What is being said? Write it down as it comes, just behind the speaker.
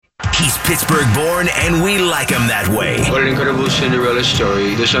He's Pittsburgh-born, and we like him that way. What an incredible Cinderella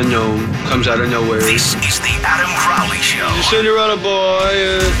story. This unknown comes out of nowhere. This is the Adam Crowley Show. The Cinderella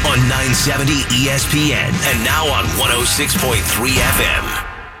boy. On 970 ESPN, and now on 106.3 FM.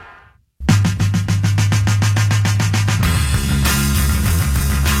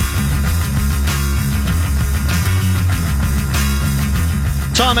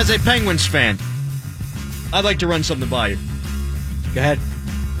 Tom, as a Penguins fan, I'd like to run something by you. Go ahead.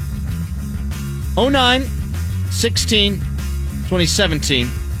 09, 16, 2017.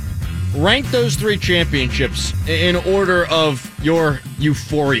 Rank those three championships in order of your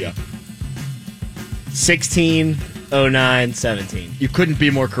euphoria. 16, 09, 17. You couldn't be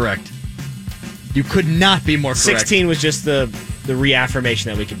more correct. You could not be more correct. 16 was just the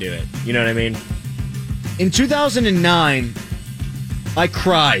reaffirmation that we could do it. You know what I mean? In 2009, I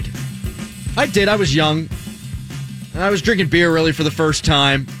cried. I did. I was young. I was drinking beer really for the first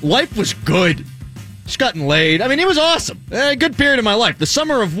time. Life was good. Just gotten laid. I mean, it was awesome. A good period of my life. The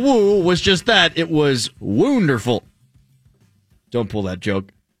summer of woo was just that. It was wonderful. Don't pull that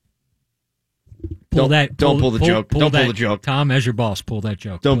joke. Don't pull the joke. Don't pull the joke. Tom, as your boss, pull that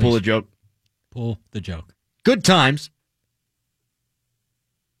joke. Don't pull the joke. Pull the joke. Good times.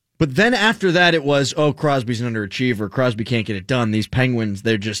 But then after that, it was, Crosby's an underachiever. Crosby can't get it done. These Penguins,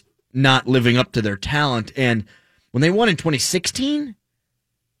 they're just not living up to their talent. And when they won in 2016,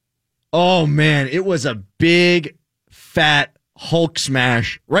 oh, man, it was a big, fat Hulk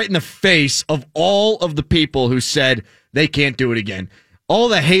smash right in the face of all of the people who said they can't do it again. All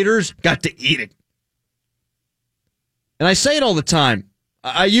the haters got to eat it. And I say it all the time.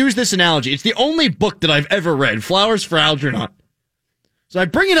 I use this analogy. It's the only book that I've ever read, Flowers for Algernon. So I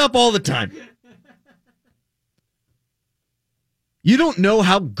bring it up all the time. You don't know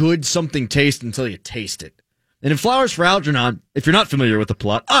how good something tastes until you taste it. And in Flowers for Algernon, if you're not familiar with the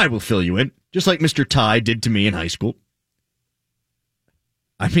plot, I will fill you in, just like Mr. Ty did to me in high school.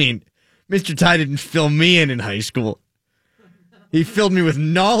 I mean, Mr. Ty didn't fill me in high school. He filled me with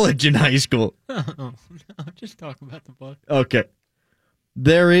knowledge in high school. No, just talk about the book. Okay.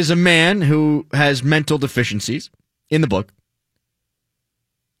 There is a man who has mental deficiencies in the book.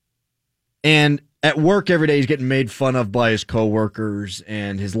 And at work every day he's getting made fun of by his coworkers,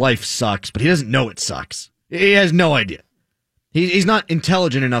 and his life sucks, but he doesn't know it sucks. He has no idea. He's not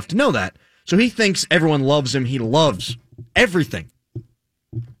intelligent enough to know that. So he thinks everyone loves him. He loves everything.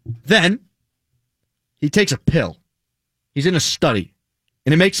 Then he takes a pill. He's in a study,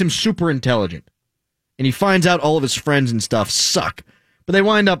 and it makes him super intelligent. And he finds out all of his friends and stuff suck, but they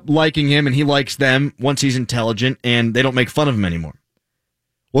wind up liking him, and he likes them once he's intelligent, and they don't make fun of him anymore.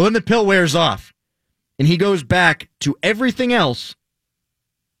 Well, then the pill wears off, and he goes back to everything else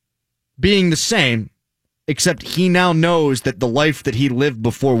being the same, except he now knows that the life that he lived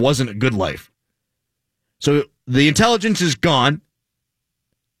before wasn't a good life. So the intelligence is gone,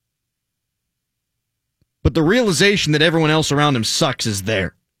 but the realization that everyone else around him sucks is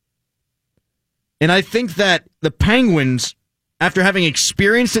there. And I think that the Penguins, after having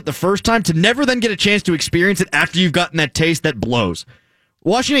experienced it the first time, to never then get a chance to experience it after you've gotten that taste, that blows.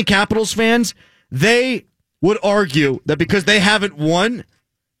 Washington Capitals fans, they would argue that because they haven't won,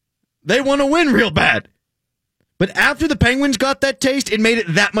 they want to win real bad. But after the Penguins got that taste, it made it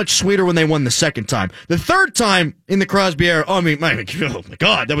that much sweeter when they won the second time. The third time in the Crosby era, oh my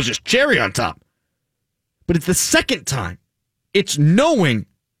God, that was just cherry on top. But it's the second time. It's knowing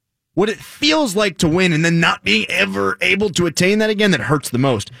what it feels like to win and then not being ever able to attain that again that hurts the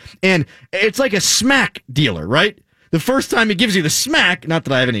most. And it's like a smack dealer, right? The first time he gives you the smack, not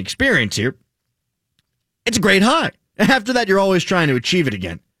that I have any experience here, it's a great high. After that, you're always trying to achieve it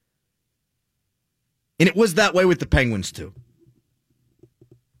again. And it was that way with the Penguins, too.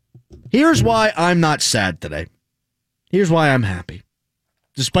 Here's why I'm not sad today. Here's why I'm happy,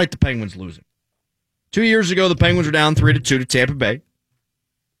 despite the Penguins losing. 2 years ago, the Penguins were down 3-2 to Tampa Bay.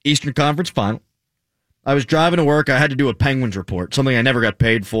 Eastern Conference Final. I was driving to work. I had to do a Penguins report, something I never got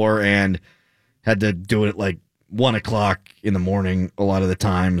paid for, and had to do it at like 1 o'clock in the morning a lot of the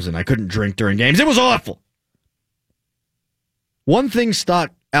times, and I couldn't drink during games. It was awful. One thing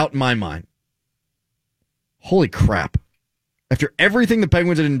stuck out in my mind. Holy crap. After everything the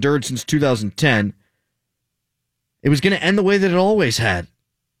Penguins had endured since 2010, it was going to end the way that it always had,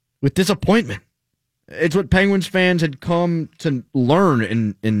 with disappointment. It's what Penguins fans had come to learn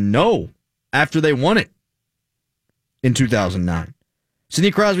and know after they won it in 2009.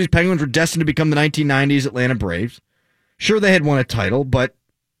 Sidney Crosby's Penguins were destined to become the 1990s Atlanta Braves. Sure, they had won a title, but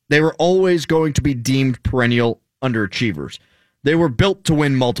they were always going to be deemed perennial underachievers. They were built to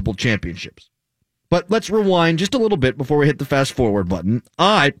win multiple championships. But let's rewind just a little bit before we hit the fast forward button.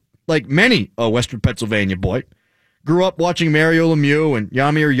 I, like many a Western Pennsylvania boy. Grew up watching Mario Lemieux and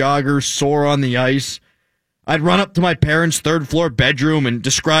Jaromir Jagr soar on the ice. I'd run up to my parents' third-floor bedroom and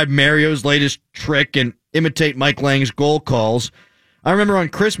describe Mario's latest trick and imitate Mike Lange's goal calls. I remember on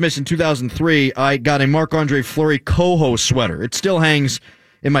Christmas in 2003, I got a Marc-Andre Fleury Coho sweater. It still hangs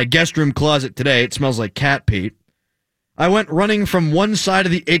in my guest room closet today. It smells like cat pee. I went running from one side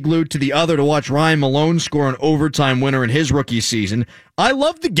of the igloo to the other to watch Ryan Malone score an overtime winner in his rookie season. I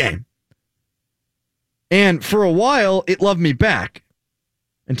loved the game. And for a while, it loved me back.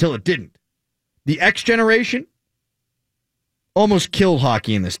 Until it didn't. The X generation almost killed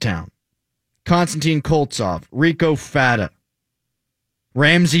hockey in this town. Konstantin Koltsov, Rico Fata,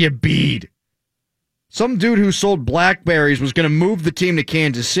 Ramsey Abid. Some dude who sold Blackberries was going to move the team to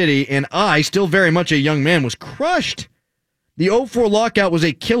Kansas City, and I, still very much a young man, was crushed. The 04 lockout was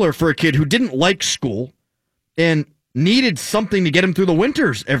a killer for a kid who didn't like school and needed something to get him through the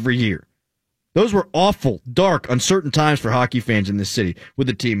winters every year. Those were awful, dark, uncertain times for hockey fans in this city. Would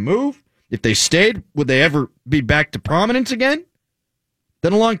the team move? If they stayed, would they ever be back to prominence again?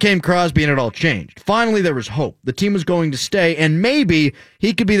 Then along came Crosby and it all changed. Finally, there was hope. The team was going to stay, and maybe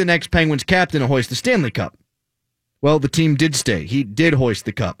he could be the next Penguins captain to hoist the Stanley Cup. Well, the team did stay. He did hoist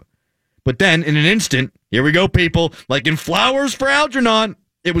the cup. But then, in an instant, here we go, people, like in flowers for Algernon,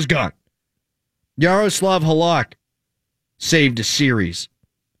 it was gone. Yaroslav Halak saved a series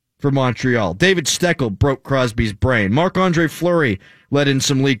for Montreal. David Steckel broke Crosby's brain. Marc-Andre Fleury let in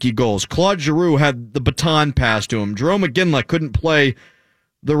some leaky goals. Claude Giroux had the baton passed to him. Jerome McGinley couldn't play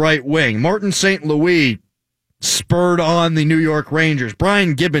the right wing. Martin St. Louis spurred on the New York Rangers.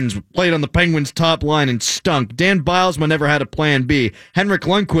 Brian Gibbons played on the Penguins' top line and stunk. Dan Bilesma never had a plan B. Henrik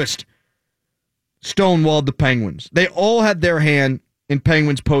Lundqvist stonewalled the Penguins. They all had their hand in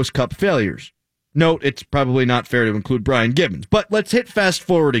Penguins' post-cup failures. Note, it's probably not fair to include Brian Gibbons. But let's hit fast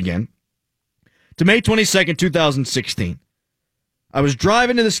forward again to May 22nd, 2016. I was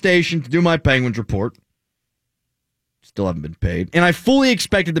driving to the station to do my Penguins report. Still haven't been paid. And I fully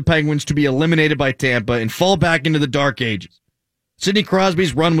expected the Penguins to be eliminated by Tampa and fall back into the dark ages. Sidney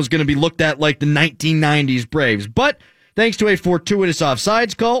Crosby's run was going to be looked at like the 1990s Braves. But thanks to a fortuitous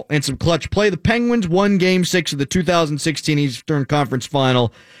offsides call and some clutch play, the Penguins won Game 6 of the 2016 Eastern Conference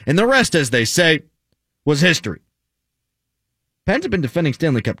Final, and the rest, as they say, was history. Pens have been defending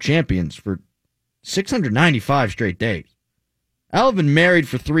Stanley Cup champions for 695 straight days. I've been married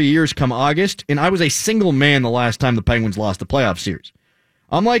for 3 years come August, and I was a single man the last time the Penguins lost a playoff series.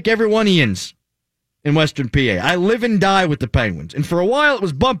 I'm like every one of yins in Western PA. I live and die with the Penguins, and for a while it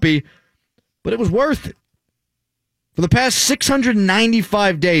was bumpy, but it was worth it. For the past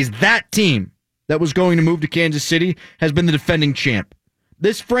 695 days, that team that was going to move to Kansas City has been the defending champ.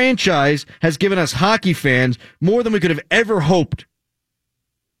 This franchise has given us hockey fans more than we could have ever hoped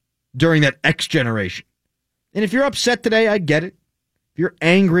during that X generation. And if you're upset today, I get it. If you're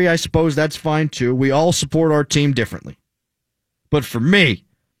angry, I suppose that's fine too. We all support our team differently. But for me,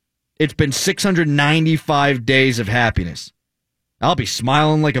 it's been 695 days of happiness. I'll be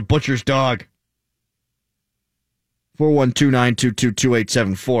smiling like a butcher's dog.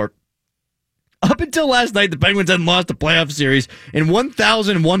 412-922-2874. Up until last night, the Penguins hadn't lost a playoff series in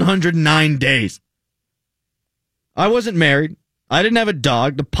 1,109 days. I wasn't married. I didn't have a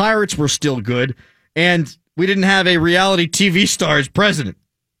dog. The Pirates were still good. And we didn't have a reality TV star as president.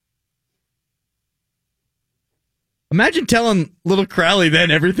 Imagine telling little Crowley then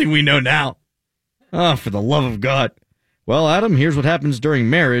everything we know now. Oh, for the love of God. Well, Adam, here's what happens during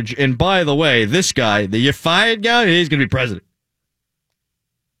marriage. And by the way, this guy, the you fired guy, he's going to be president.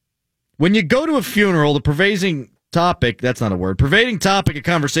 When you go to a funeral, the pervading topic, that's not a word, pervading topic of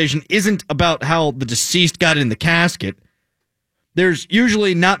conversation isn't about how the deceased got in the casket. There's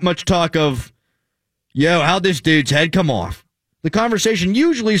usually not much talk of, yo, how'd this dude's head come off? The conversation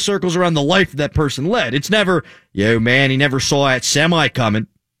usually circles around the life that person led. It's never, yo, man, he never saw that semi coming.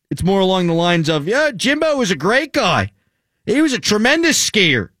 It's more along the lines of, yeah, Jimbo was a great guy. He was a tremendous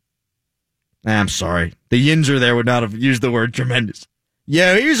skier. I'm sorry. The Yinzer there would not have used the word tremendous.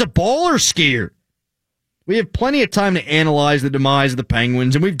 Yo, he was a baller skier. We have plenty of time to analyze the demise of the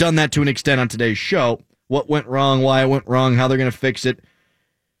Penguins, and we've done that to an extent on today's show. What went wrong, why it went wrong, how they're going to fix it.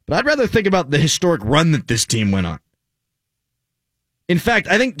 But I'd rather think about the historic run that this team went on. In fact,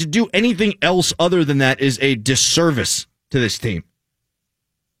 I think to do anything else other than that is a disservice to this team.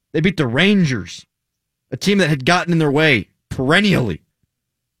 They beat the Rangers, a team that had gotten in their way perennially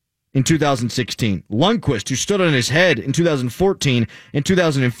in 2016. Lundqvist, who stood on his head in 2014 and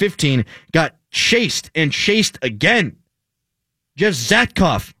 2015, got chased and chased again. Jeff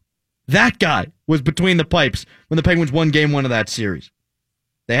Zatkoff, that guy, was between the pipes when the Penguins won Game 1 of that series.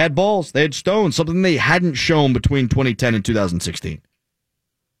 They had balls. They had stones, something they hadn't shown between 2010 and 2016.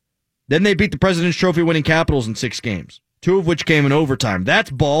 Then they beat the President's Trophy winning Capitals in 6 games, 2 of which came in overtime. That's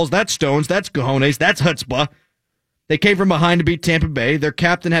balls, that's stones, that's cojones, that's chutzpah. They came from behind to beat Tampa Bay. Their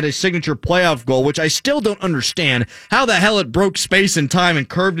captain had a signature playoff goal, which I still don't understand how the hell it broke space and time and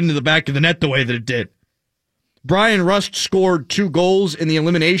curved into the back of the net the way that it did. Brian Rust scored 2 goals in the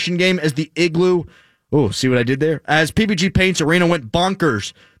elimination game as the Igloo. Oh, see what I did there? As PPG Paints Arena went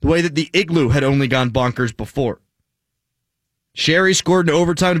bonkers, the way that the Igloo had only gone bonkers before. Sherry scored in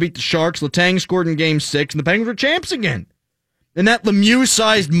overtime to beat the Sharks. Letang scored in Game 6, and the Penguins were champs again. And that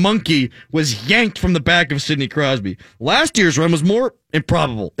Lemieux-sized monkey was yanked from the back of Sidney Crosby. Last year's run was more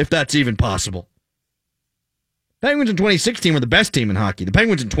improbable, if that's even possible. Penguins in 2016 were the best team in hockey. The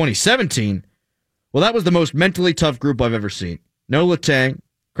Penguins in 2017, well, that was the most mentally tough group I've ever seen. No Letang.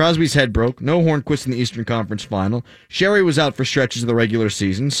 Crosby's head broke. No Hornquist in the Eastern Conference Final. Sherry was out for stretches of the regular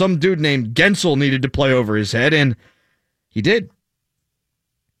season. Some dude named Gensel needed to play over his head, and he did.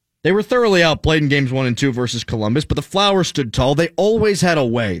 They were thoroughly outplayed in games 1 and 2 versus Columbus, but the Flyers stood tall. They always had a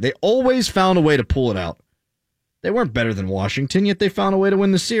way. They always found a way to pull it out. They weren't better than Washington, yet they found a way to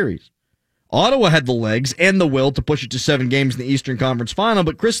win the series. Ottawa had the legs and the will to push it to 7 games in the Eastern Conference Final,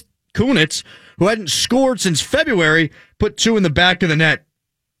 but Chris Kunitz, who hadn't scored since February, put 2 in the back of the net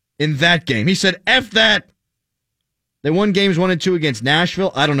in that game. He said, F that. They won games 1 and 2 against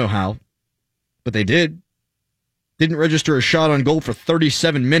Nashville. I don't know how, but they did. Didn't register a shot on goal for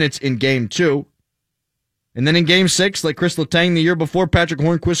 37 minutes in Game 2. And then in Game 6, like Chris Letang the year before, Patrick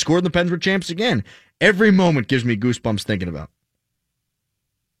Hornquist scored and the Pens were champs again. Every moment gives me goosebumps thinking about.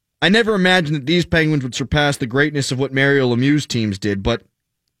 I never imagined that these Penguins would surpass the greatness of what Mario Lemieux's teams did, but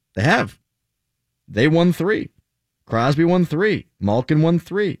they have. They won 3. Crosby won 3. Malkin won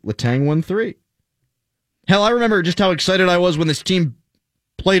 3. Letang won 3. Hell, I remember just how excited I was when this team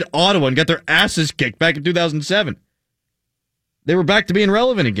played Ottawa and got their asses kicked back in 2007. They were back to being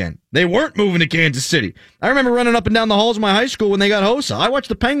relevant again. They weren't moving to Kansas City. I remember running up and down the halls of my high school when they got Hossa. I watched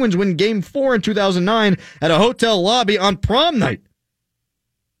the Penguins win Game 4 in 2009 at a hotel lobby on prom night.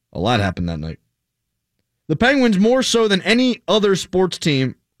 A lot happened that night. The Penguins, more so than any other sports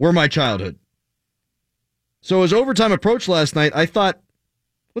team, were my childhood. So as overtime approached last night, I thought,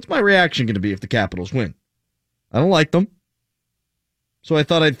 what's my reaction going to be if the Capitals win? I don't like them. So I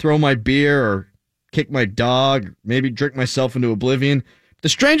thought I'd throw my beer or kick my dog, maybe drink myself into oblivion. The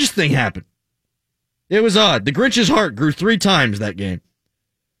strangest thing happened. It was odd. The Grinch's heart grew 3 times that game.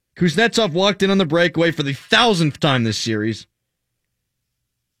 Kuznetsov walked in on the breakaway for the 1,000th time this series.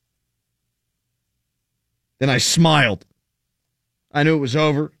 Then I smiled. I knew it was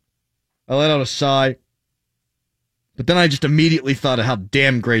over. I let out a sigh. But then I just immediately thought of how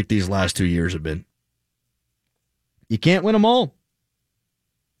damn great these last 2 years have been. You can't win them all.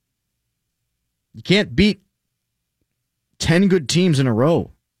 You can't beat 10 good teams in a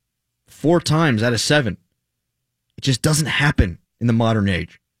row 4 times out of 7. It just doesn't happen in the modern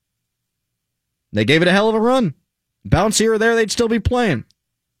age. They gave it a hell of a run. Bounce here or there, they'd still be playing.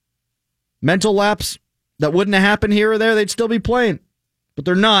 Mental lapse that wouldn't have happened here or there, they'd still be playing. But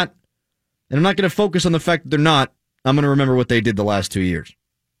they're not. And I'm not going to focus on the fact that they're not. I'm going to remember what they did the last 2 years.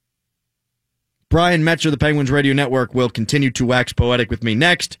 Brian Metzer, the Penguins Radio Network, will continue to wax poetic with me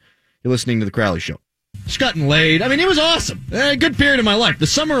next. You're listening to The Crowley Show. Just gotten laid. I mean, it was awesome. A good period of my life. The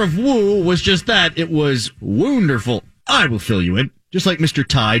summer of woo was just that. It was wonderful. I will fill you in, just like Mr.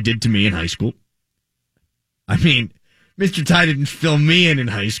 Ty did to me in high school. I mean, Mr. Ty didn't fill me in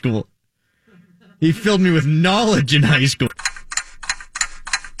high school. He filled me with knowledge in high school.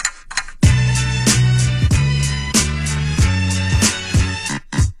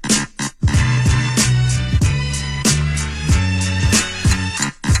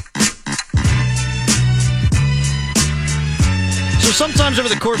 Sometimes over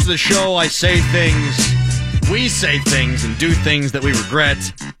the course of the show, I say things, we say things, and do things that we regret.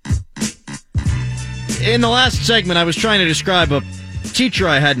 In the last segment, I was trying to describe a teacher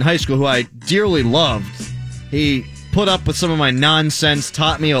I had in high school who I dearly loved. He put up with some of my nonsense,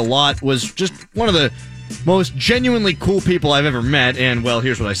 taught me a lot, was just one of the most genuinely cool people I've ever met, and, well,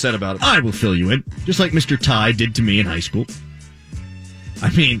 here's what I said about it. I will fill you in, just like Mr. Ty did to me in high school.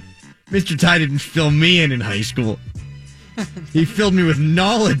 I mean, Mr. Ty didn't fill me in high school. He filled me with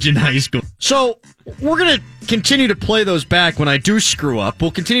knowledge in high school. So, we're going to continue to play those back when I do screw up.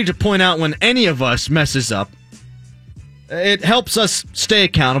 We'll continue to point out when any of us messes up. It helps us stay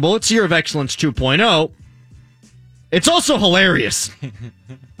accountable. It's Year of Excellence 2.0. It's also hilarious.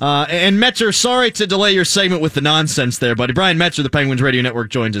 And Metzer, sorry to delay your segment with the nonsense there, buddy. Brian Metzer, the Penguins Radio Network,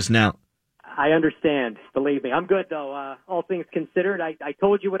 joins us now. I understand. Believe me. I'm good, though. All things considered, I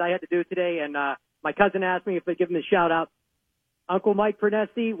told you what I had to do today, and my cousin asked me if I'd give him a shout-out. Uncle Mike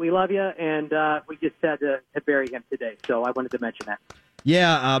Pernesti, we love you, and we just had to bury him today, so I wanted to mention that.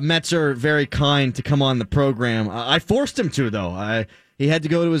 Yeah, Mets are very kind to come on the program. I forced him to, though. He had to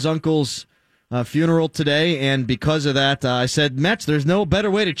go to his uncle's funeral today, and because of that, I said, Mets, there's no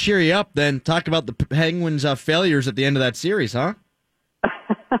better way to cheer you up than talk about the Penguins' failures at the end of that series, huh?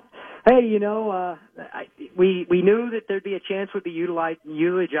 Hey, we knew that there'd be a chance we'd be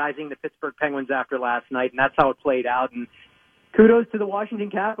eulogizing the Pittsburgh Penguins after last night, and that's how it played out. And kudos to the Washington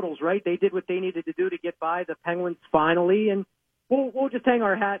Capitals, right? They did what they needed to do to get by the Penguins finally, and we'll just hang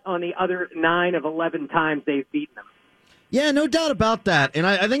our hat on the other 9 of 11 times they've beaten them. Yeah, no doubt about that. And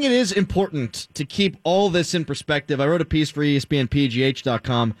I think it is important to keep all this in perspective. I wrote a piece for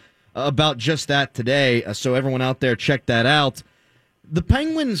ESPNPGH.com about just that today, so everyone out there check that out. The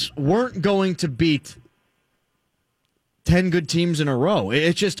Penguins weren't going to beat 10 good teams in a row.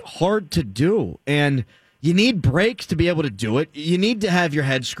 It's just hard to do. And you need breaks to be able to do it. You need to have your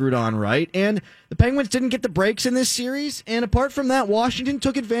head screwed on right. And the Penguins didn't get the breaks in this series. And apart from that, Washington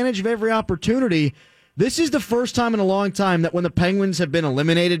took advantage of every opportunity. This is the first time in a long time that when the Penguins have been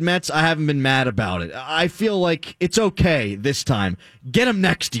eliminated, Mets, I haven't been mad about it. I feel like it's okay this time. Get them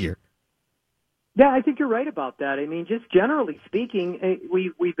next year. Yeah, I think you're right about that. I mean, just generally speaking,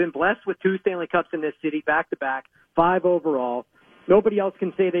 we've been blessed with 2 Stanley Cups in this city, back-to-back, 5 overall. Nobody else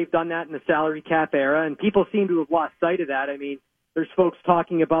can say they've done that in the salary cap era, and people seem to have lost sight of that. I mean, there's folks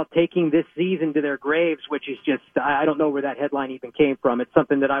talking about taking this season to their graves, which is just, I don't know where that headline even came from. It's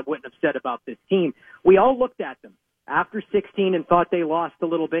something that I wouldn't have said about this team. We all looked at them after 16 and thought they lost a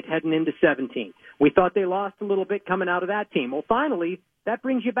little bit heading into 17. We thought they lost a little bit coming out of that team. Well, finally, that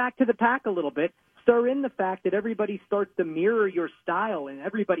brings you back to the pack a little bit. Stir in the fact that everybody starts to mirror your style, and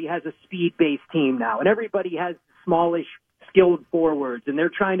everybody has a speed-based team now, and everybody has smallish, skilled forwards, and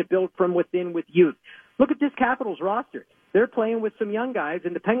they're trying to build from within with youth. Look at this Capitals roster. They're playing with some young guys,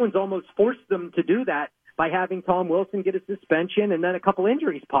 and the Penguins almost forced them to do that by having Tom Wilson get a suspension and then a couple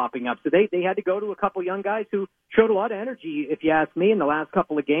injuries popping up. So they had to go to a couple young guys who showed a lot of energy, if you ask me, in the last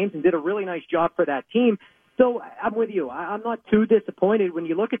couple of games and did a really nice job for that team. So I'm with you. I'm not too disappointed when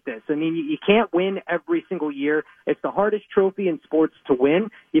you look at this. I mean, you can't win every single year. It's the hardest trophy in sports to win.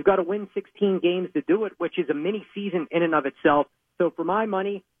 You've got to win 16 games to do it, which is a mini season in and of itself. So for my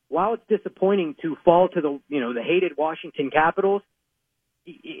money, while it's disappointing to fall to the hated Washington Capitals,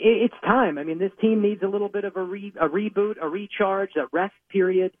 it's time. I mean, this team needs a little bit of a reboot, a recharge, a rest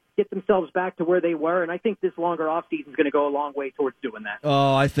period, get themselves back to where they were. And I think this longer offseason is going to go a long way towards doing that.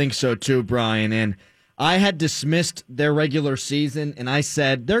 Oh, I think so too, Brian. And I had dismissed their regular season, and I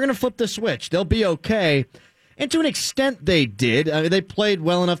said, they're going to flip the switch. They'll be okay. And to an extent, they did. I mean, they played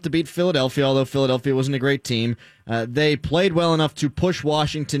well enough to beat Philadelphia, although Philadelphia wasn't a great team. They played well enough to push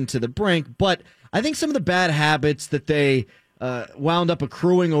Washington to the brink. But I think some of the bad habits that they wound up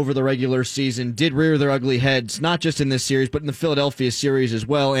accruing over the regular season did rear their ugly heads, not just in this series, but in the Philadelphia series as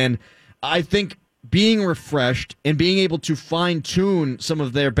well. And I think being refreshed and being able to fine-tune some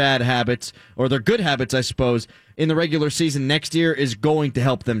of their bad habits, or their good habits, I suppose, in the regular season next year is going to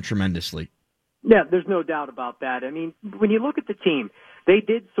help them tremendously. Yeah, there's no doubt about that. I mean, when you look at the team, they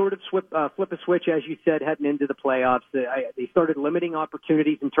did sort of flip a switch, as you said, heading into the playoffs. They started limiting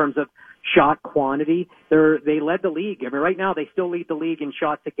opportunities in terms of shot quantity. They led the league. I mean, right now they still lead the league in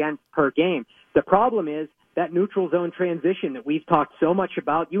shots against per game. The problem is that neutral zone transition that we've talked so much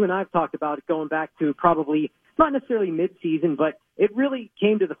about. You and I have talked about it going back to probably not necessarily mid-season, but it really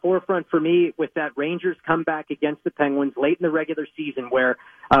came to the forefront for me with that Rangers comeback against the Penguins late in the regular season where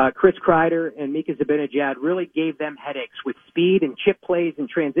Chris Kreider and Mika Zibanejad really gave them headaches with speed and chip plays and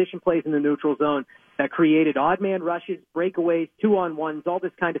transition plays in the neutral zone that created odd man rushes, breakaways, 2-on-1s, all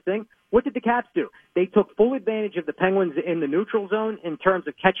this kind of thing. What did the Caps do? They took full advantage of the Penguins in the neutral zone in terms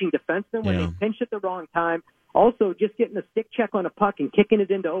of catching defensemen when they pinched at the wrong time. Also, just getting a stick check on a puck and kicking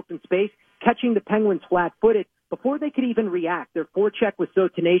it into open space, catching the Penguins flat-footed before they could even react. Their forecheck was so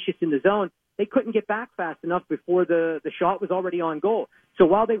tenacious in the zone, they couldn't get back fast enough before the shot was already on goal. So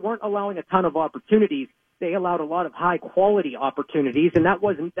while they weren't allowing a ton of opportunities, they allowed a lot of high-quality opportunities, and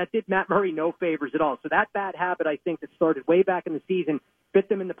that did Matt Murray no favors at all. So that bad habit, I think, that started way back in the season, bit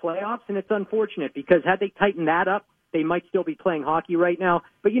them in the playoffs, and it's unfortunate because had they tightened that up, they might still be playing hockey right now.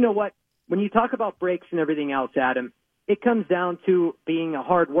 But you know what? When you talk about breaks and everything else, Adam, it comes down to being a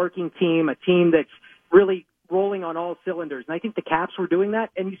hard-working team, a team that's really rolling on all cylinders. And I think the Caps were doing that,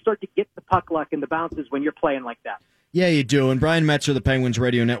 and you start to get the puck luck and the bounces when you're playing like that. Yeah, you do. And Brian Metzer, the Penguins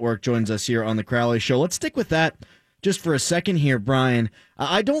Radio Network, joins us here on the Crowley Show. Let's stick with that just for a second here, Brian.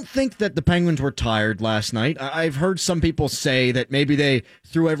 I don't think that the Penguins were tired last night. I've heard some people say that maybe they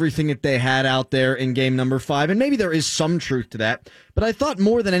threw everything that they had out there in game number 5, and maybe there is some truth to that. But I thought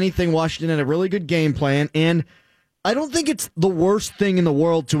more than anything, Washington had a really good game plan, and I don't think it's the worst thing in the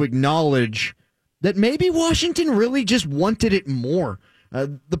world to acknowledge that maybe Washington really just wanted it more.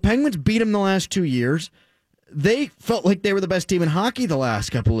 The Penguins beat them the last 2 years. They felt like they were the best team in hockey the last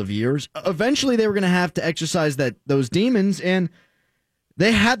couple of years. Eventually, they were going to have to exercise those demons, and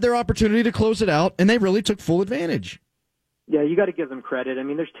they had their opportunity to close it out, and they really took full advantage. Yeah, you got to give them credit. I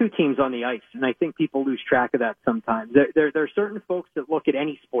mean, there's two teams on the ice, and I think people lose track of that sometimes. There are certain folks that look at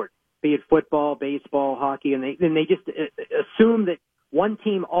any sport, be it football, baseball, hockey, and they just assume that one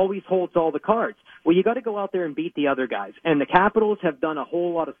team always holds all the cards. Well, you got to go out there and beat the other guys. And the Capitals have done a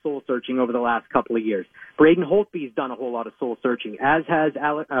whole lot of soul searching over the last couple of years. Braden Holtby's done a whole lot of soul searching, as has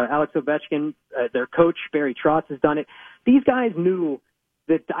Alex Ovechkin. Their coach, Barry Trotz, has done it. These guys knew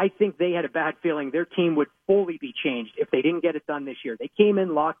that I think they had a bad feeling their team would fully be changed if they didn't get it done this year. They came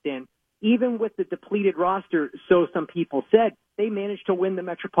in locked in. Even with the depleted roster, so some people said, they managed to win the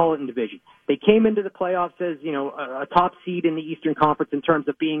Metropolitan Division. They came into the playoffs as, a top seed in the Eastern Conference in terms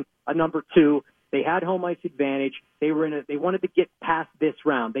of being a number 2. They had home ice advantage. They wanted to get past this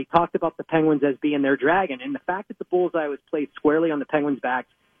round. They talked about the Penguins as being their dragon, and the fact that the bullseye was placed squarely on the Penguins' backs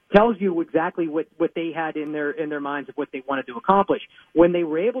tells you exactly what they had in their minds of what they wanted to accomplish. When they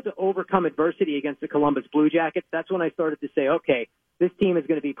were able to overcome adversity against the Columbus Blue Jackets, that's when I started to say, okay, this team is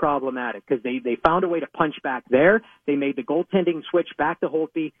going to be problematic because they found a way to punch back there. They made the goaltending switch back to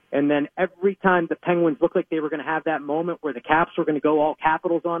Holtby, and then every time the Penguins looked like they were going to have that moment where the Caps were going to go all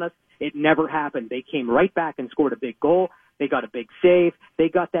Capitals on us, it never happened. They came right back and scored a big goal. They got a big save. They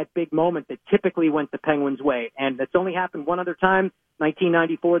got that big moment that typically went the Penguins' way. And it's only happened one other time,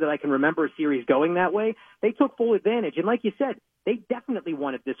 1994, that I can remember a series going that way. They took full advantage. And like you said, they definitely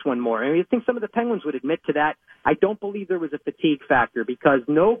wanted this one more. I mean, I think some of the Penguins would admit to that. I don't believe there was a fatigue factor because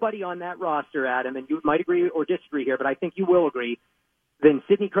nobody on that roster, Adam, and you might agree or disagree here, but I think you will agree, then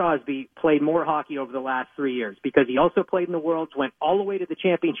Sidney Crosby played more hockey over the last 3 years because he also played in the Worlds, went all the way to the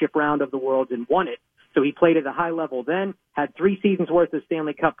championship round of the Worlds and won it. So he played at a high level then, had 3 seasons worth of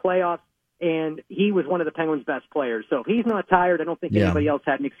Stanley Cup playoffs, and he was one of the Penguins' best players. So if he's not tired, I don't think anybody else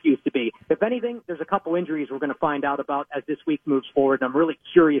had an excuse to be. If anything, there's a couple injuries we're going to find out about as this week moves forward, and I'm really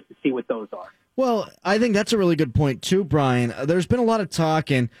curious to see what those are. Well, I think that's a really good point, too, Brian. There's been a lot of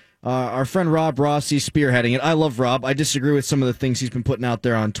talk, and our friend Rob Rossi spearheading it. I love Rob. I disagree with some of the things he's been putting out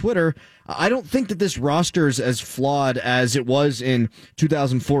there on Twitter. I don't think that this roster is as flawed as it was in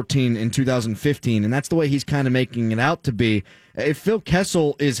 2014 and 2015, and that's the way he's kind of making it out to be. If Phil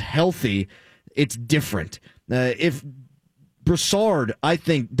Kessel is healthy, it's different. If Brassard, I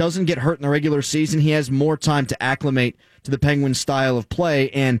think, doesn't get hurt in the regular season, he has more time to acclimate to the Penguins' style of play.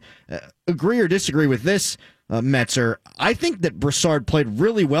 And agree or disagree with this, Metzer, I think that Brassard played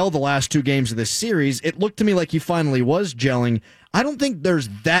really well the last 2 games of this series. It looked to me like he finally was gelling. I don't think there's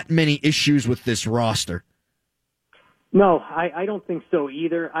that many issues with this roster. No, I don't think so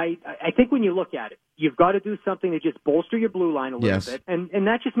either. I think when you look at it, you've got to do something to just bolster your blue line a little bit, and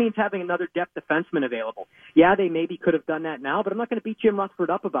that just means having another depth defenseman available. Yeah, they maybe could have done that now, but I'm not going to beat Jim Rutherford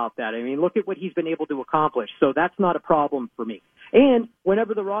up about that. I mean, look at what he's been able to accomplish, so that's not a problem for me. And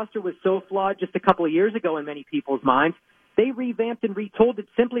whenever the roster was so flawed just a couple of years ago in many people's minds, they revamped and retold it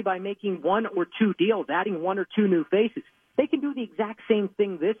simply by making 1 or 2 deals, adding 1 or 2 new faces. They can do the exact same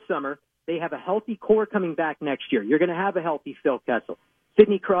thing this summer. They have a healthy core coming back next year. You're going to have a healthy Phil Kessel.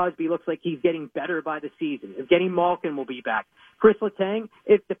 Sidney Crosby looks like he's getting better by the season. Evgeny Malkin will be back. Chris Letang,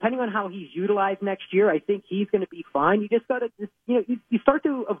 depending on how he's utilized next year, I think he's going to be fine. You just got to, you start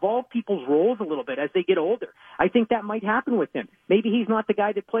to evolve people's roles a little bit as they get older. I think that might happen with him. Maybe he's not the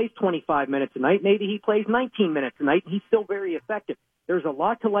guy that plays 25 minutes a night. Maybe he plays 19 minutes a night, and he's still very effective. There's a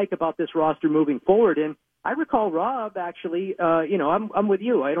lot to like about this roster moving forward, and I recall Rob, actually, I'm with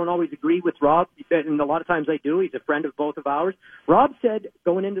you. I don't always agree with Rob, and a lot of times I do. He's a friend of both of ours. Rob said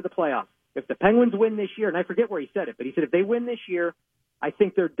going into the playoffs, if the Penguins win this year, and I forget where he said it, but he said if they win this year, I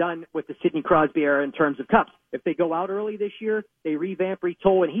think they're done with the Sidney Crosby era in terms of cups. If they go out early this year, they revamp,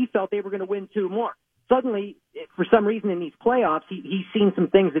 retool, and he felt they were going to win 2 more. Suddenly, for some reason in these playoffs, he's seen some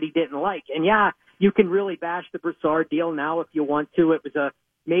things that he didn't like. And yeah, you can really bash the Brassard deal now if you want to. It was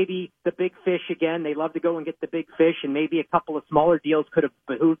maybe the big fish again. They love to go and get the big fish, and maybe a couple of smaller deals could have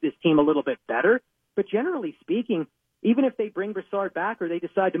behooved this team a little bit better. But generally speaking, even if they bring Brassard back or they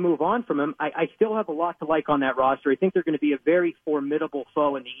decide to move on from him, I still have a lot to like on that roster. I think they're going to be a very formidable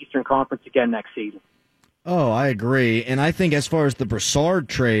foe in the Eastern Conference again next season. Oh, I agree. And I think as far as the Brassard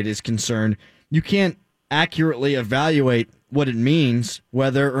trade is concerned, you can't accurately evaluate what it means,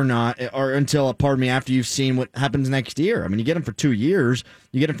 whether or not, or until, pardon me, after you've seen what happens next year. I mean, you get him for 2 years,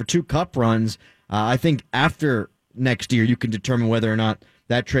 you get him for 2 cup runs. I think after next year, you can determine whether or not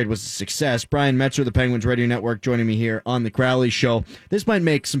that trade was a success. Brian Metzer, the Penguins Radio Network, joining me here on the Crowley Show. This might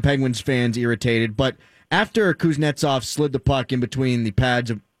make some Penguins fans irritated, but after Kuznetsov slid the puck in between the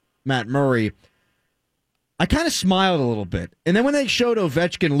pads of Matt Murray, I kind of smiled a little bit. And then when they showed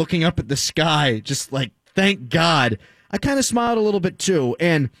Ovechkin looking up at the sky, just like, thank God, I kind of smiled a little bit too.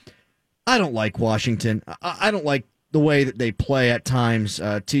 And I don't like Washington. I don't like the way that they play at times.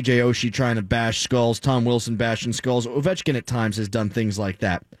 TJ Oshie trying to bash skulls, Tom Wilson bashing skulls. Ovechkin at times has done things like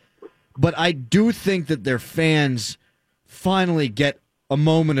that. But I do think that their fans finally get a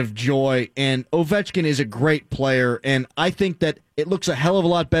moment of joy, and Ovechkin is a great player, and I think that it looks a hell of a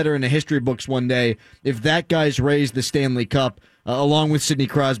lot better in the history books one day if that guy's raised the Stanley Cup, along with Sidney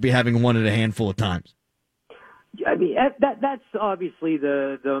Crosby having won it a handful of times. I mean, that's obviously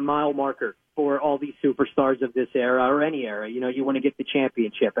the mile marker for all these superstars of this era or any era. You know, you want to get the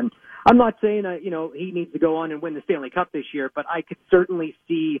championship. And I'm not saying, he needs to go on and win the Stanley Cup this year, but I could certainly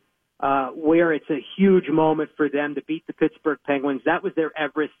see where it's a huge moment for them to beat the Pittsburgh Penguins. That was their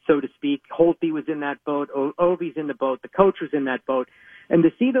Everest, so to speak. Holtby was in that boat. Ovi's in the boat. The coach was in that boat. And to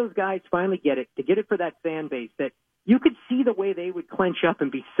see those guys finally get it, to get it for that fan base, that you could see the way they would clench up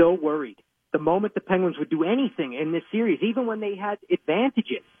and be so worried the moment the Penguins would do anything in this series, even when they had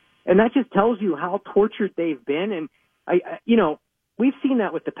advantages. And that just tells you how tortured they've been. And, we've seen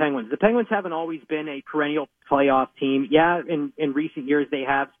that with the Penguins. The Penguins haven't always been a perennial playoff team. Yeah, in recent years they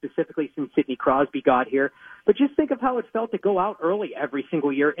have, specifically since Sidney Crosby got here. But just think of how it felt to go out early every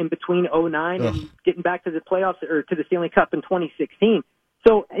single year in between 2009 and getting back to the playoffs or to the Stanley Cup in 2016.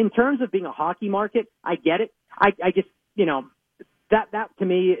 So in terms of being a hockey market, I get it. I just, that to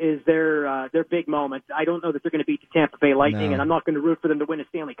me is their big moment. I don't know that they're going to beat the Tampa Bay Lightning, and I'm not going to root for them to win a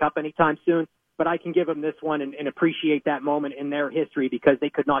Stanley Cup anytime soon. But I can give them this one and appreciate that moment in their history because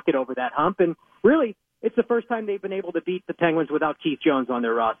they could not get over that hump. And really, it's the first time they've been able to beat the Penguins without Keith Jones on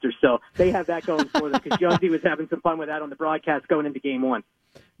their roster. So they have that going for them because Jonesy was having some fun with that on the broadcast going into Game 1.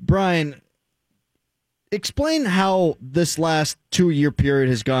 Brian, explain how this last 2-year period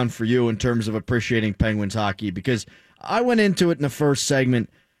has gone for you in terms of appreciating Penguins hockey, because I went into it in the first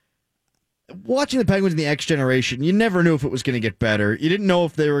segment. Watching the Penguins in the X generation, you never knew if it was going to get better. You didn't know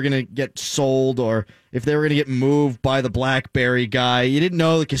if they were going to get sold or if they were going to get moved by the BlackBerry guy. You didn't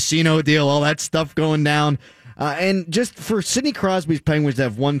know the casino deal, all that stuff going down. And just for Sidney Crosby's Penguins to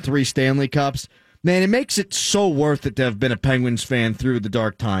have won 3 Stanley Cups, man, it makes it so worth it to have been a Penguins fan through the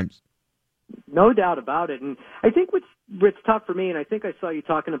dark times. No doubt about it. And I think what's tough for me, and I think I saw you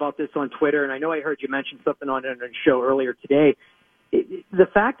talking about this on Twitter, and I know I heard you mention something on a show earlier today, the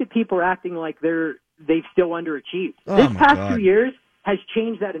fact that people are acting like they've still underachieved. This past 2 years has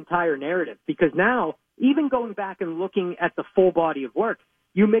changed that entire narrative because now, even going back and looking at the full body of work,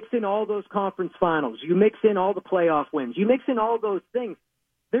 you mix in all those conference finals, you mix in all the playoff wins, you mix in all those things.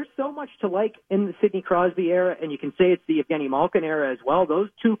 There's so much to like in the Sidney Crosby era, and you can say it's the Evgeny Malkin era as well. Those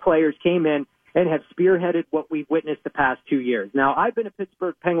 2 players came in and have spearheaded what we've witnessed the past 2 years. Now, I've been a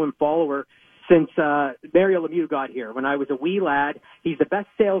Pittsburgh Penguin follower since Mario Lemieux got here. When I was a wee lad, he's the best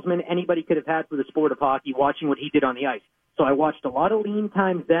salesman anybody could have had for the sport of hockey, watching what he did on the ice. So I watched a lot of lean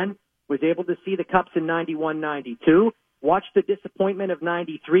times then, was able to see the Cups in 91, 92, watched the disappointment of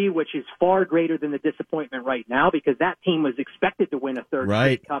 93, which is far greater than the disappointment right now because that team was expected to win a third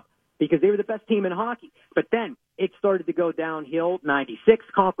Cup because they were the best team in hockey. But then it started to go downhill. 96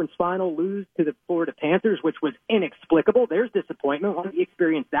 conference final, lose to the Florida Panthers, which was inexplicable. There's disappointment. Why don't you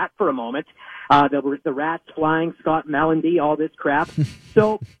experience that for a moment? The Rats flying, Scott Mellandy, all this crap.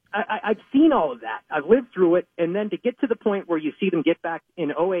 So I've seen all of that. I've lived through it. And then to get to the point where you see them get back in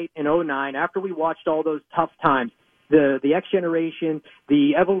 08 and 09, after we watched all those tough times, the X generation,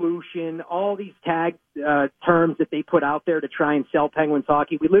 the evolution, all these tag terms that they put out there to try and sell Penguins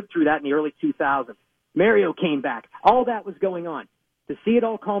hockey. We lived through that in the early 2000s. Mario came back. All that was going on. To see it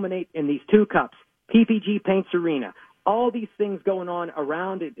all culminate in these 2 cups, PPG Paints Arena, all these things going on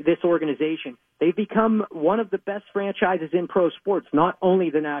around this organization, they've become one of the best franchises in pro sports, not only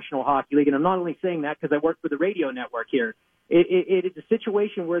the National Hockey League. And I'm not only saying that because I work for the radio network here. It is a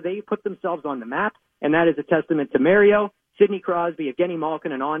situation where they put themselves on the map, and that is a testament to Mario, Sidney Crosby, Evgeny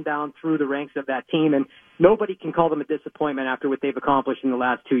Malkin, and on down through the ranks of that team. And nobody can call them a disappointment after what they've accomplished in the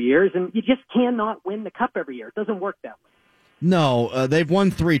last 2 years. And you just cannot win the Cup every year. It doesn't work that way. No, they've won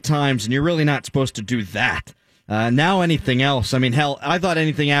 3 times, and you're really not supposed to do that. Now anything else. I mean, hell, I thought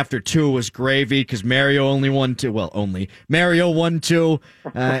anything after 2 was gravy because Mario only won 2. Well, only. Mario won 2.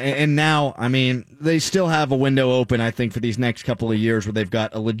 And now, I mean, they still have a window open, I think, for these next couple of years where they've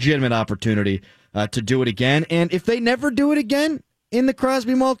got a legitimate opportunity to do it again. And if they never do it again in the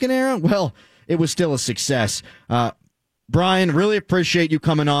Crosby-Malkin era, well, it was still a success. Brian, really appreciate you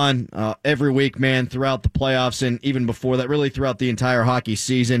coming on every week, man, throughout the playoffs and even before that, really throughout the entire hockey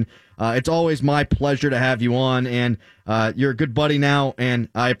season. It's always my pleasure to have you on, and you're a good buddy now, and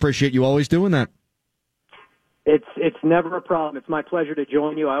I appreciate you always doing that. It's never a problem. It's my pleasure to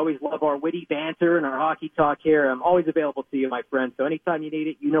join you. I always love our witty banter and our hockey talk here. I'm always available to you, my friend. So anytime you need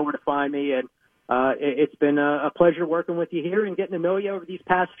it, you know where to find me. And it's been a pleasure working with you here and getting to know you over these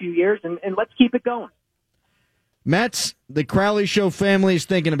past few years, and let's keep it going. Mets, the Crowley Show family is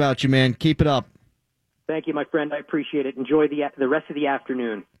thinking about you, man. Keep it up. Thank you, my friend. I appreciate it. Enjoy the rest of the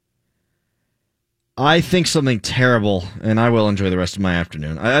afternoon. I think something terrible, and I will enjoy the rest of my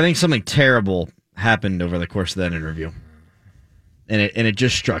afternoon. I think something terrible happened over the course of that interview, and it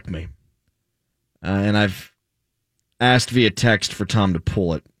just struck me. And I've asked via text for Tom to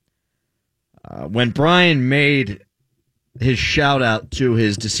pull it. When Brian made his shout out to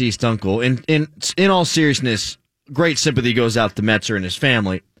his deceased uncle, in all seriousness, great sympathy goes out to Metzer and his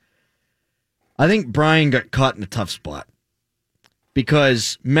family. I think Brian got caught in a tough spot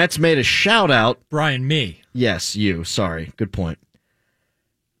because Metz made a shout out. Brian, me. Yes, you. Sorry. Good point.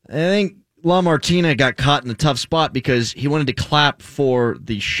 I think La Martina got caught in a tough spot because he wanted to clap for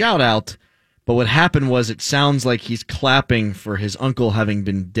the shout out, but what happened was it sounds like he's clapping for his uncle having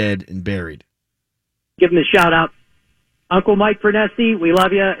been dead and buried. Give him a shout out. Uncle Mike Fernesti, we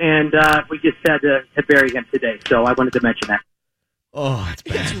love you, and we just had to bury him today, so I wanted to mention that. Oh, it's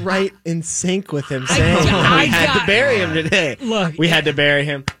bad. It's right in sync with him saying I had to bury him today. Look, we had to bury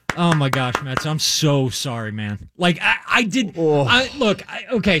him. Oh my gosh, Mets, I'm so sorry, man. Like I did.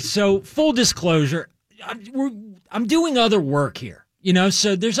 Okay. So full disclosure, I'm doing other work here.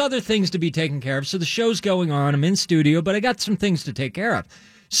 So there's other things to be taken care of. So the show's going on. I'm in studio, but I got some things to take care of.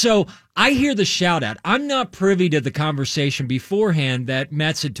 So I hear the shout out. I'm not privy to the conversation beforehand that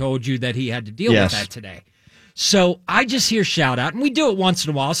Metz had told you that he had to deal with that today. So I just hear shout out, and we do it once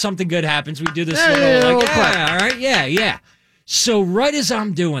in a while. Something good happens. We do this all right, yeah. So right as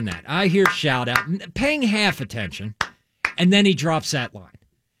I'm doing that, I hear shout out, paying half attention, and then he drops that line.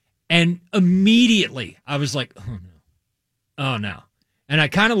 And immediately I was like, oh no. And I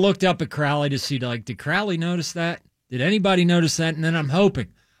kind of looked up at Crowley to see, did Crowley notice that? Did anybody notice that? And then I'm hoping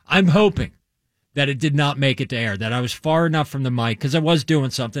that it did not make it to air, that I was far enough from the mic, because I was doing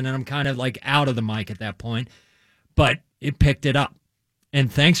something, and I'm kind of out of the mic at that point. But it picked it up.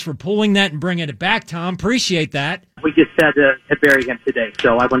 And thanks for pulling that and bringing it back, Tom. Appreciate that. We just had to bury him today,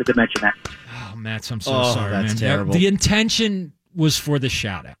 so I wanted to mention that. Oh, Mats, I'm so sorry, that's man. terrible. The intention was for the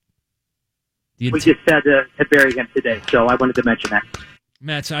shout-out. We just had to bury him today, so I wanted to mention that.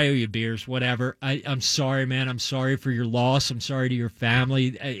 Mats, I owe you beers, whatever. I'm sorry, man. I'm sorry for your loss. I'm sorry to your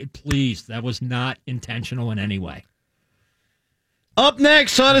family. Please, that was not intentional in any way. Up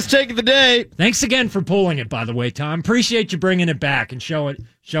next, hottest take of the day. Thanks again for pulling it, by the way, Tom. Appreciate you bringing it back and showing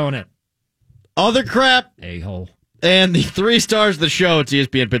it. Other crap. A-hole. And the 3 stars of the show, it's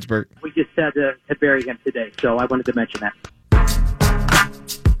ESPN Pittsburgh. We just had to bury him today, so I wanted to mention that.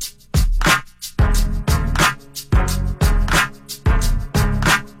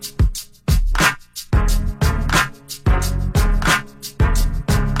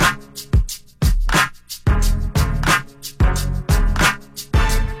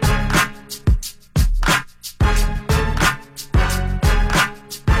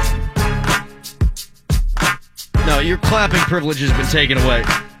 Your clapping privilege has been taken away.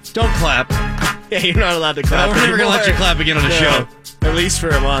 Don't clap. Yeah, you're not allowed to clap. We're never going to let you clap again on the show. At least for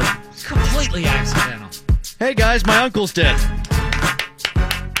a month. It's completely accidental. Hey, guys, my uncle's dead.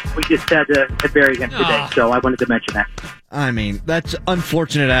 We just had to bury him today, so I wanted to mention that. I mean, that's an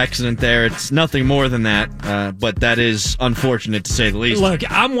unfortunate accident there. It's nothing more than that, but that is unfortunate to say the least. Look,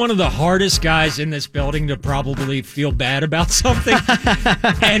 I'm one of the hardest guys in this building to probably feel bad about something.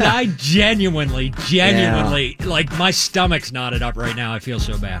 And I genuinely, my stomach's knotted up right now. I feel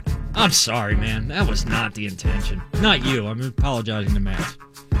so bad. I'm sorry, man. That was not the intention. Not you. I'm apologizing to Matt.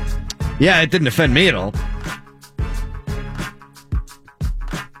 Yeah, it didn't offend me at all.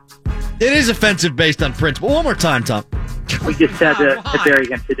 It is offensive based on principle. One more time, Tom. We just had to bury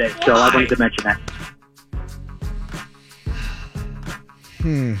him today, so I wanted to mention that.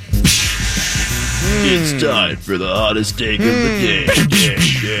 It's time for the hottest take of the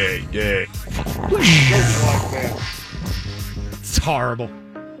day. It's horrible.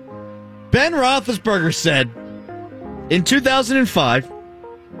 Ben Roethlisberger said In 2005,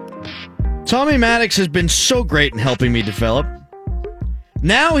 Tommy Maddox has been so great in helping me develop.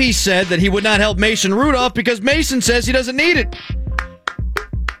 Now he said that he would not help Mason Rudolph because Mason says he doesn't need it.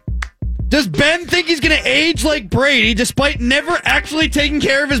 Does Ben think he's going to age like Brady despite never actually taking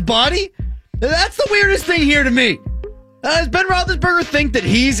care of his body? That's the weirdest thing here to me. Does Ben Roethlisberger think that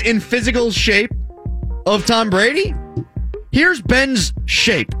he's in physical shape of Tom Brady? Here's Ben's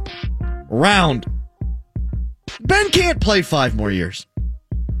shape. Round. Ben can't play 5 more years.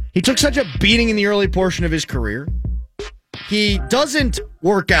 He took such a beating in the early portion of his career. He doesn't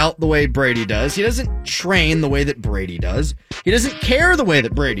work out the way Brady does. He doesn't train the way that Brady does. He doesn't care the way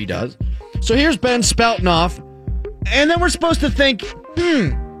that Brady does. So here's Ben spouting off. And then we're supposed to think,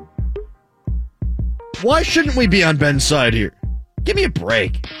 why shouldn't we be on Ben's side here? Give me a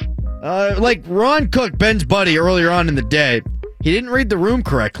break. Like Ron Cook, Ben's buddy, earlier on in the day, he didn't read the room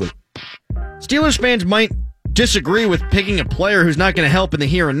correctly. Steelers fans might disagree with picking a player who's not going to help in the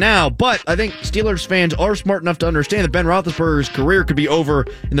here and now, but I think Steelers fans are smart enough to understand that Ben Roethlisberger's career could be over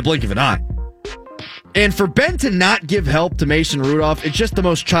in the blink of an eye. And for Ben to not give help to Mason Rudolph, it's just the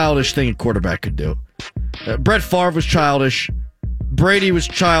most childish thing a quarterback could do. Brett Favre was childish. Brady was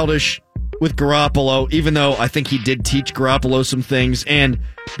childish with Garoppolo, even though I think he did teach Garoppolo some things, and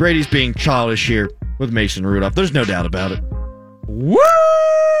Brady's being childish here with Mason Rudolph. There's no doubt about it. Woo!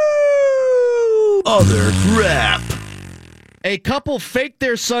 Other crap. A couple faked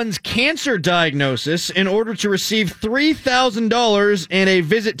their son's cancer diagnosis in order to receive $3,000 and a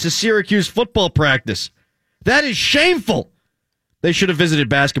visit to Syracuse football practice. That is shameful. They should have visited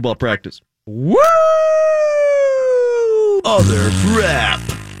basketball practice. Woo! Other crap.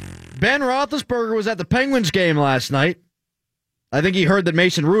 Ben Roethlisberger was at the Penguins game last night. I think he heard that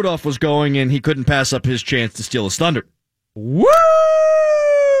Mason Rudolph was going and he couldn't pass up his chance to steal his thunder. Woo!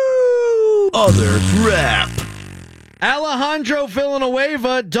 Other crap. Alejandro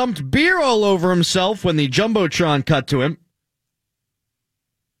Villanueva dumped beer all over himself when the Jumbotron cut to him.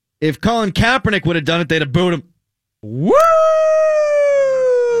 If Colin Kaepernick would have done it, they'd have booed him. Woo!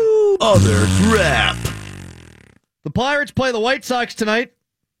 Other crap. The Pirates play the White Sox tonight.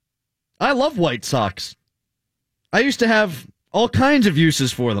 I love White Sox. I used to have all kinds of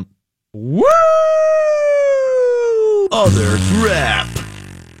uses for them. Woo! Other crap.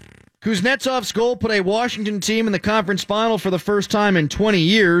 Kuznetsov's goal put a Washington team in the conference final for the first time in 20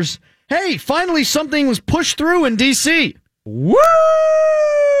 years. Hey, finally something was pushed through in D.C. Woo!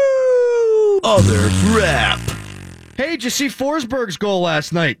 Other crap. Hey, did you see Forsberg's goal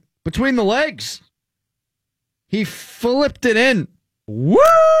last night? Between the legs. He flipped it in. Woo!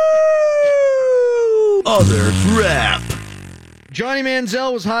 Other crap. Johnny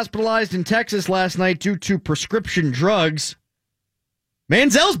Manziel was hospitalized in Texas last night due to prescription drugs.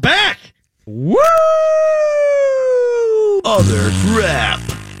 Manziel's back! Woo! Other crap.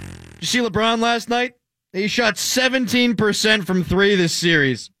 Did you see LeBron last night? He shot 17% from 3 this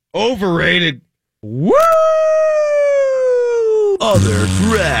series. Overrated. Woo! Other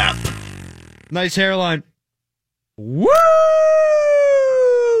crap. Nice hairline. Woo!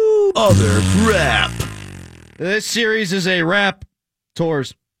 Other crap. This series is a wrap.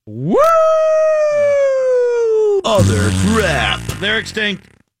 Tours. Woo! Other crap. They're extinct.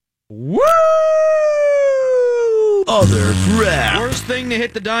 Woo! Other crap. Worst thing to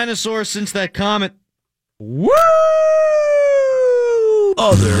hit the dinosaurs since that comet. Woo!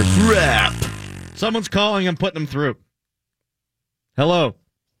 Other crap. Someone's calling. I'm putting them through. Hello.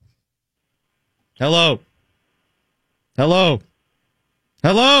 Hello. Hello.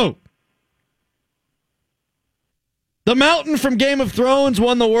 Hello. The Mountain from Game of Thrones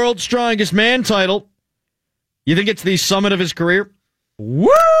won the World's Strongest Man title. You think it's the summit of his career? Woo!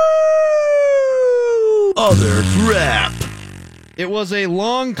 Other crap. It was a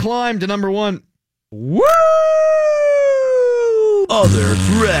long climb to number 1. Woo! Other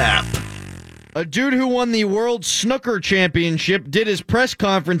crap. A dude who won the World Snooker Championship did his press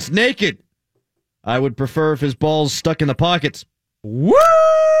conference naked. I would prefer if his balls stuck in the pockets. Woo!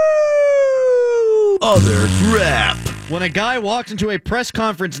 Other crap. When a guy walks into a press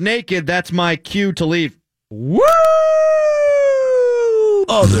conference naked, that's my cue to leave. Woo!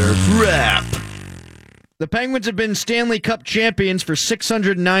 Other crap. The Penguins have been Stanley Cup champions for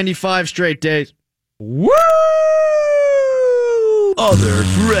 695 straight days. Woo! Other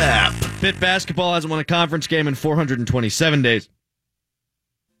crap. Pitt basketball hasn't won a conference game in 427 days.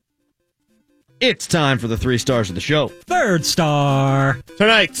 It's time for the 3 stars of the show. Third star.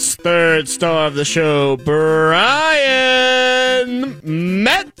 Tonight's third star of the show, Brian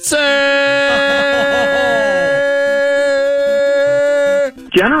Metzer.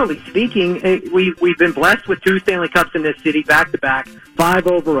 General generally speaking, we've been blessed with 2 Stanley Cups in this city, back-to-back, 5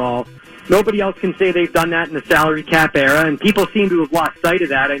 overall. Nobody else can say they've done that in the salary cap era, and people seem to have lost sight of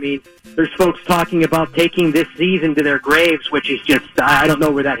that. I mean, there's folks talking about taking this season to their graves, which is just, I don't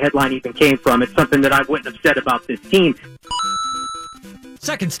know where that headline even came from. It's something that I wouldn't have said about this team.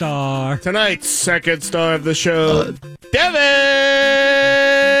 Second star. Tonight's second star of the show, Devin!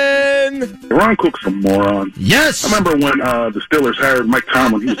 Ron Cook's a moron. Yes! I remember when the Steelers hired Mike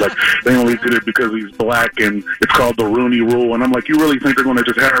Tomlin, he was like, they only did it because he's black and it's called the Rooney Rule. And I'm like, you really think they're going to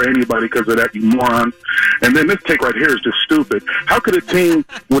just hire anybody because of that, you moron? And then this take right here is just stupid. How could a team,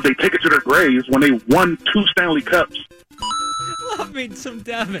 would they take it to their graves when they won 2 Stanley Cups? Love me some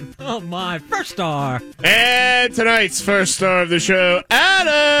Devin. Oh, my. First star. And tonight's first star of the show, Adam!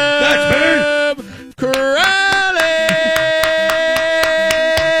 That's me! Crowley!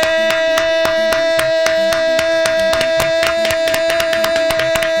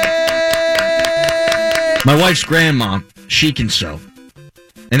 My wife's grandma, she can sew.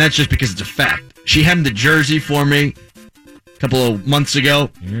 And that's just because it's a fact. She hemmed a jersey for me a couple of months ago.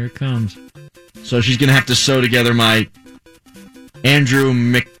 Here it comes. So she's going to have to sew together my Andrew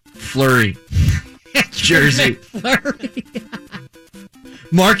McFlurry jersey.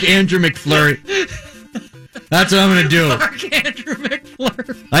 Mark Andrew McFlurry. That's what I'm going to do. Mark Andrew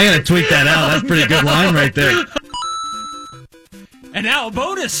McFlurry. I got to tweet that out. That's a pretty good line right there. And now a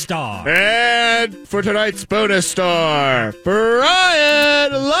bonus star. And for tonight's bonus star,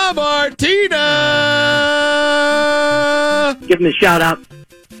 Brian LaMartina! Give him a shout-out.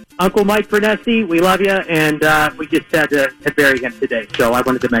 Uncle Mike Bernesti, we love you, and we just had to bury him today, so I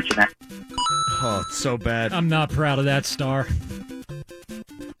wanted to mention that. Oh, it's so bad. I'm not proud of that star.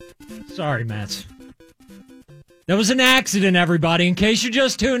 Sorry, Mats. That was an accident, everybody. In case you're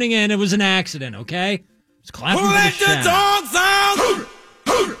just tuning in, it was an accident, okay? It's clapping for the dogs out?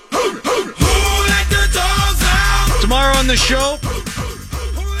 Tomorrow on the show,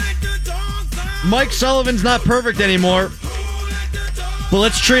 Mike Sullivan's not perfect anymore, but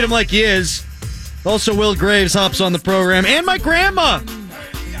let's treat him like he is. Also, Will Graves hops on the program, and my grandma.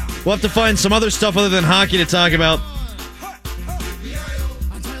 We'll have to find some other stuff other than hockey to talk about.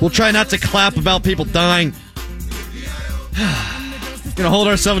 We'll try not to clap about people dying. Gonna hold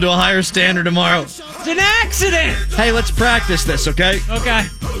ourselves to a higher standard tomorrow. It's an accident! Hey, let's practice this, okay? Okay.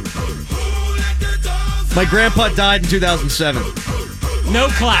 My grandpa died in 2007. No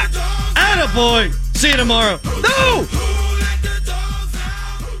clap. Attaboy! See you tomorrow. No!